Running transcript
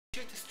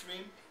initiate the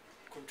stream,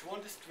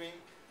 control the stream,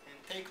 and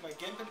take my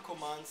game plan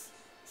commands,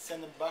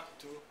 send them back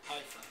to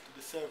Haifa, to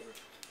the server.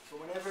 So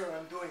whenever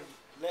I'm doing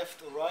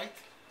left or right,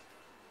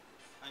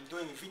 I'm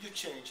doing a video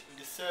change in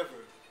the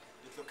server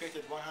that's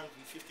located 150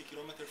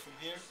 kilometers from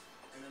here,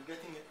 and I'm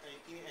getting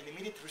an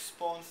immediate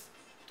response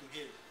to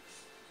here.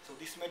 So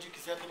this magic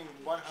is happening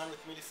in 100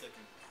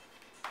 milliseconds.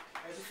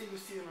 Everything you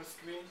see on the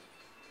screen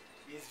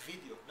is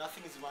video.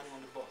 Nothing is running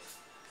on the box.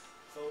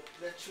 So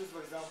let's choose,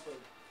 for example,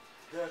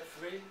 Dirt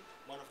 3,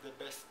 one of the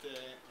best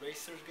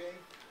racers game.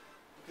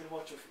 You can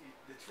watch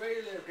the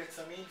trailer, get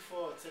some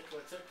info,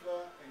 etc., etc.,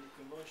 and you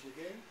can launch the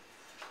game.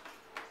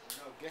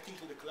 Now get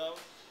into the cloud.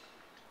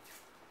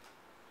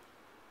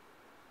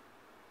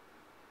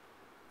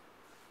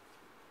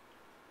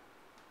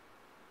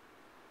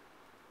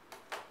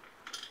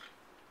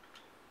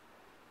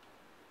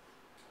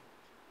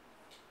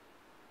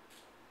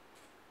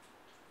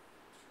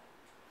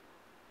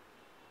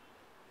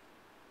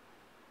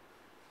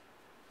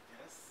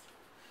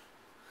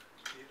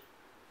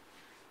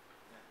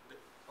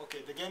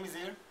 Okay, the game is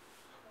here,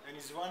 and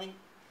it's running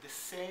the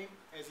same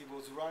as it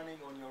was running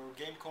on your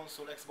game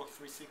console, Xbox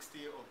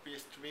 360 or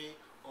PS3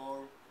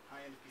 or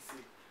high-end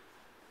PC.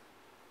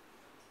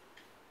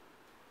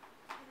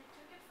 And you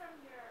took it from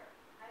your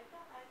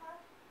iPad?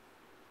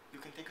 You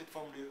can take it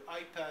from the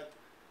iPad,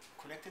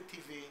 connected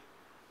TV,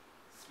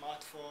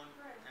 smartphone,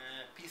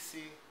 Right.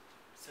 PC,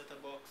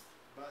 set-top box,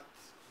 but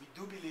we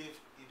do believe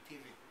in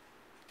TV.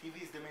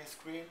 TV is the main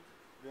screen.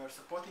 We are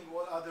supporting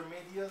all other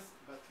medias,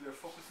 but we are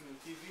focusing on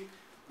TV.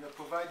 We are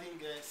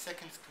providing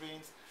second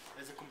screens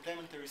as a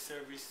complementary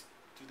service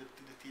to the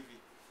TV.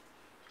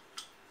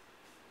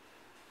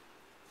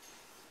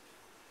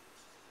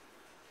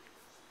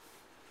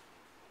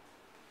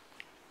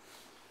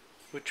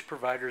 Which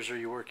providers are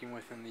you working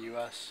with in the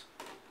US?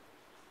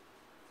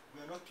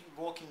 We are not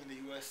working in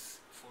the US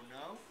for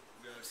now.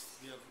 We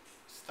have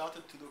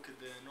started to look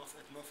at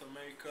North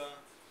America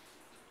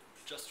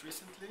just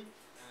recently,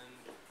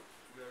 and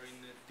we are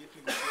in a deep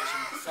negotiation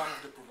with some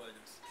of the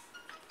providers.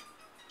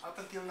 Up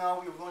until now,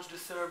 we've launched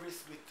the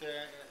service with,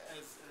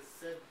 as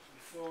said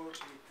before,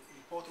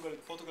 in Portugal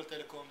with Portugal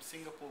Telecom,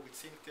 Singapore with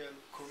Singtel,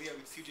 Korea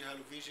with CJ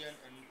Hellovision,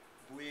 and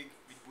Bouygues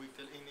with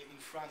Bouygues in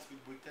France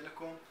with Bouygues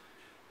Telecom.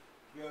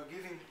 We are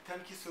giving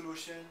turnkey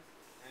solution,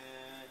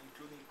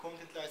 including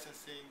content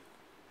licensing,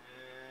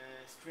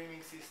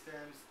 streaming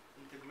systems,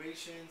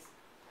 integrations,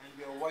 and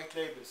we are white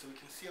label. So we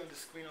can see on the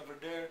screen over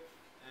there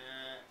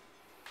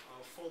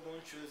our 4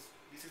 launches.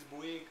 This is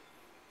Bouygues,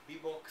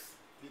 B-Box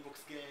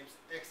Games,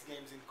 X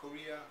Games in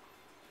Korea,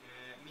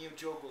 Mio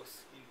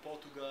Jogos in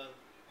Portugal,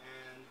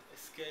 and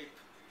Escape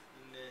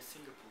in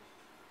Singapore.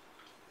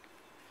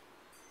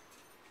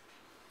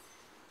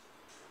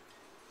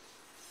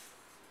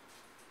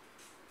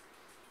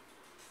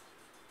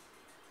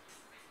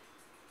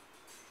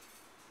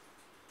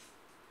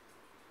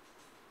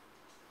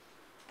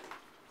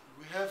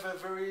 We have a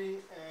very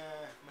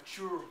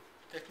mature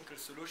technical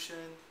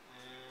solution.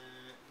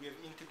 We have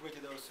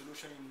integrated our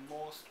solution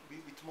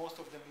with most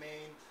of the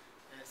main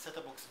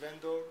set-top box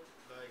vendor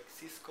like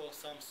Cisco,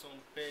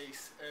 Samsung,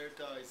 Pace,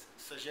 AirTies,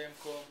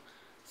 Sagemcom.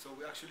 So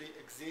we actually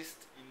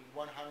exist in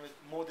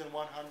more than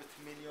 100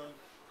 million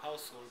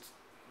households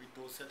with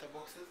those set-top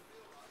boxes.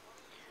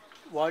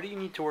 Why do you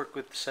need to work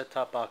with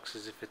set-top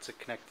boxes if it's a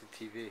connected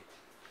TV?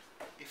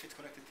 If it's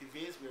connected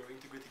TVs, we are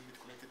integrating with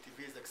connected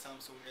TVs like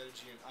Samsung,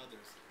 LG, and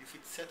others. If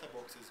it's set-top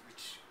boxes,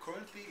 which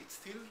currently it's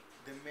still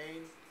the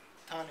main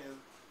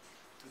tunnel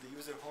to the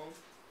user home,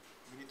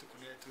 we need to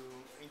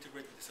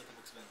integrate with the set-top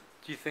box vendor.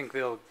 Do you think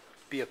they'll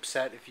be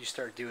upset if you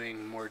start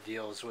doing more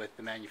deals with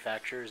the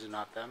manufacturers and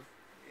not them?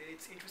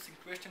 It's an interesting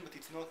question, but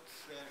it's not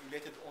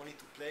related only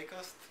to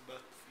Playcast,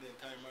 but the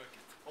entire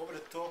market. Over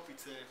the top,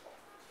 it's a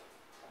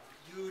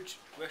huge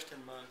question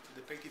mark to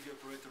the pay TV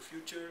operator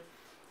future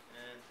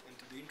and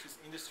to the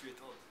industry at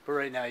all. But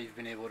right now you've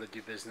been able to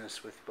do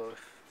business with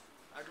both.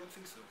 I don't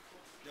think so.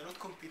 They're not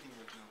competing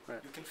right now.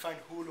 Right. You can find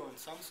Hulu on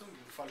Samsung,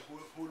 you can find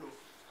Hulu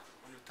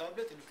on your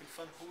tablet, and you can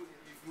find Hulu,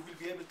 you will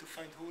be able to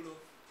find Hulu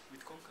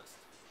with Comcast.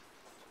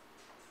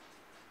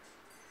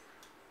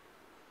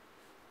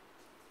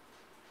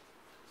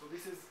 So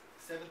this is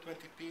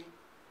 720p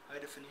high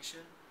definition.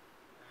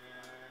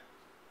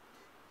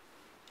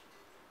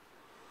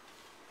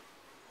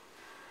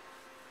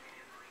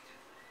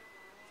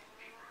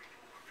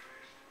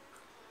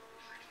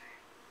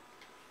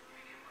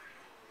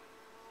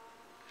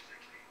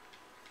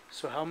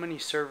 So how many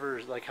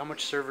servers, like how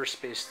much server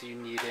space do you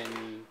need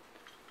in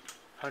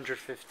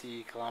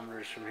 150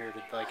 kilometers from here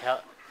to, like, how?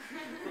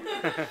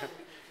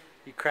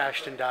 You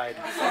crashed and died.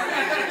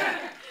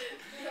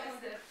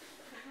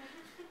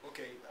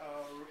 Okay,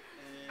 our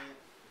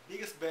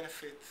biggest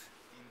benefit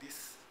in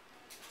this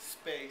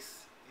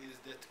space is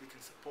that we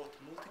can support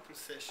multiple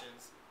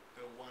sessions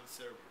per one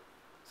server.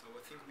 So I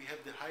think we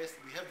have the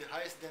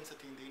highest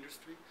density in the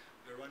industry.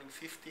 We're running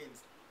 15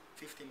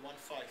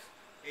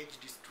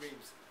 HD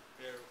streams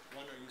per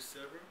one RU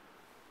server,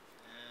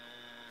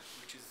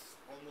 which is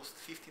almost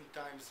 15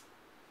 times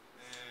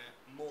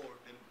more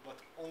than what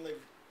only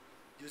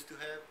used to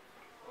have,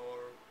 or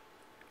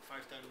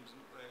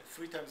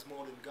 3 times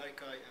more than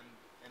Gaikai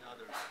and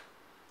others.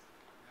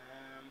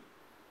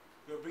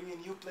 We're bringing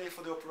new play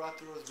for the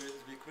operators.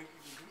 We're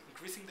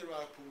increasing their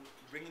ARPU,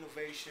 bring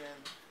innovation,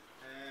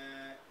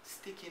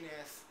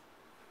 stickiness,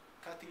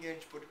 cutting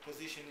edge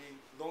positioning,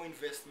 low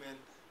investment,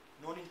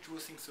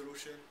 non-intruding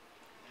solution.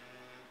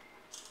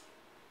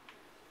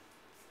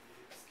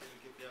 Scaling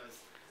KPIs.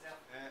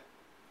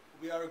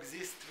 We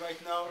exist right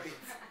now in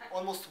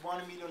almost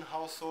 1 million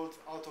households.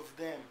 Out of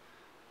them,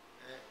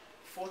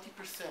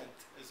 40%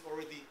 has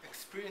already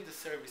experienced the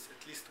service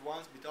at least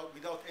once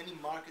without any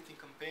marketing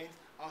campaigns.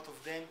 Out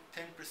of them,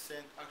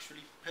 10%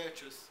 actually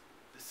purchase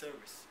the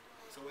service.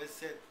 So as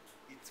said,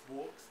 it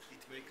works,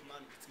 it makes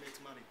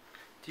money.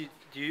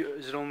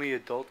 Is it only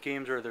adult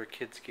games or are there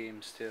kids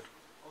games too?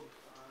 I'll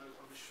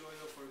show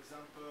you, for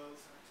example,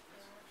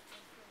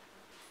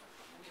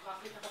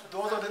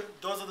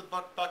 those are the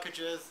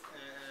packages.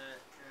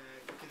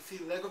 You can see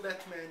Lego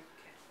Batman,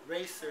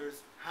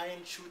 racers,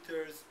 high-end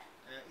shooters.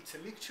 It's a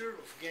mixture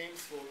of games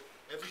for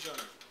every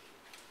genre.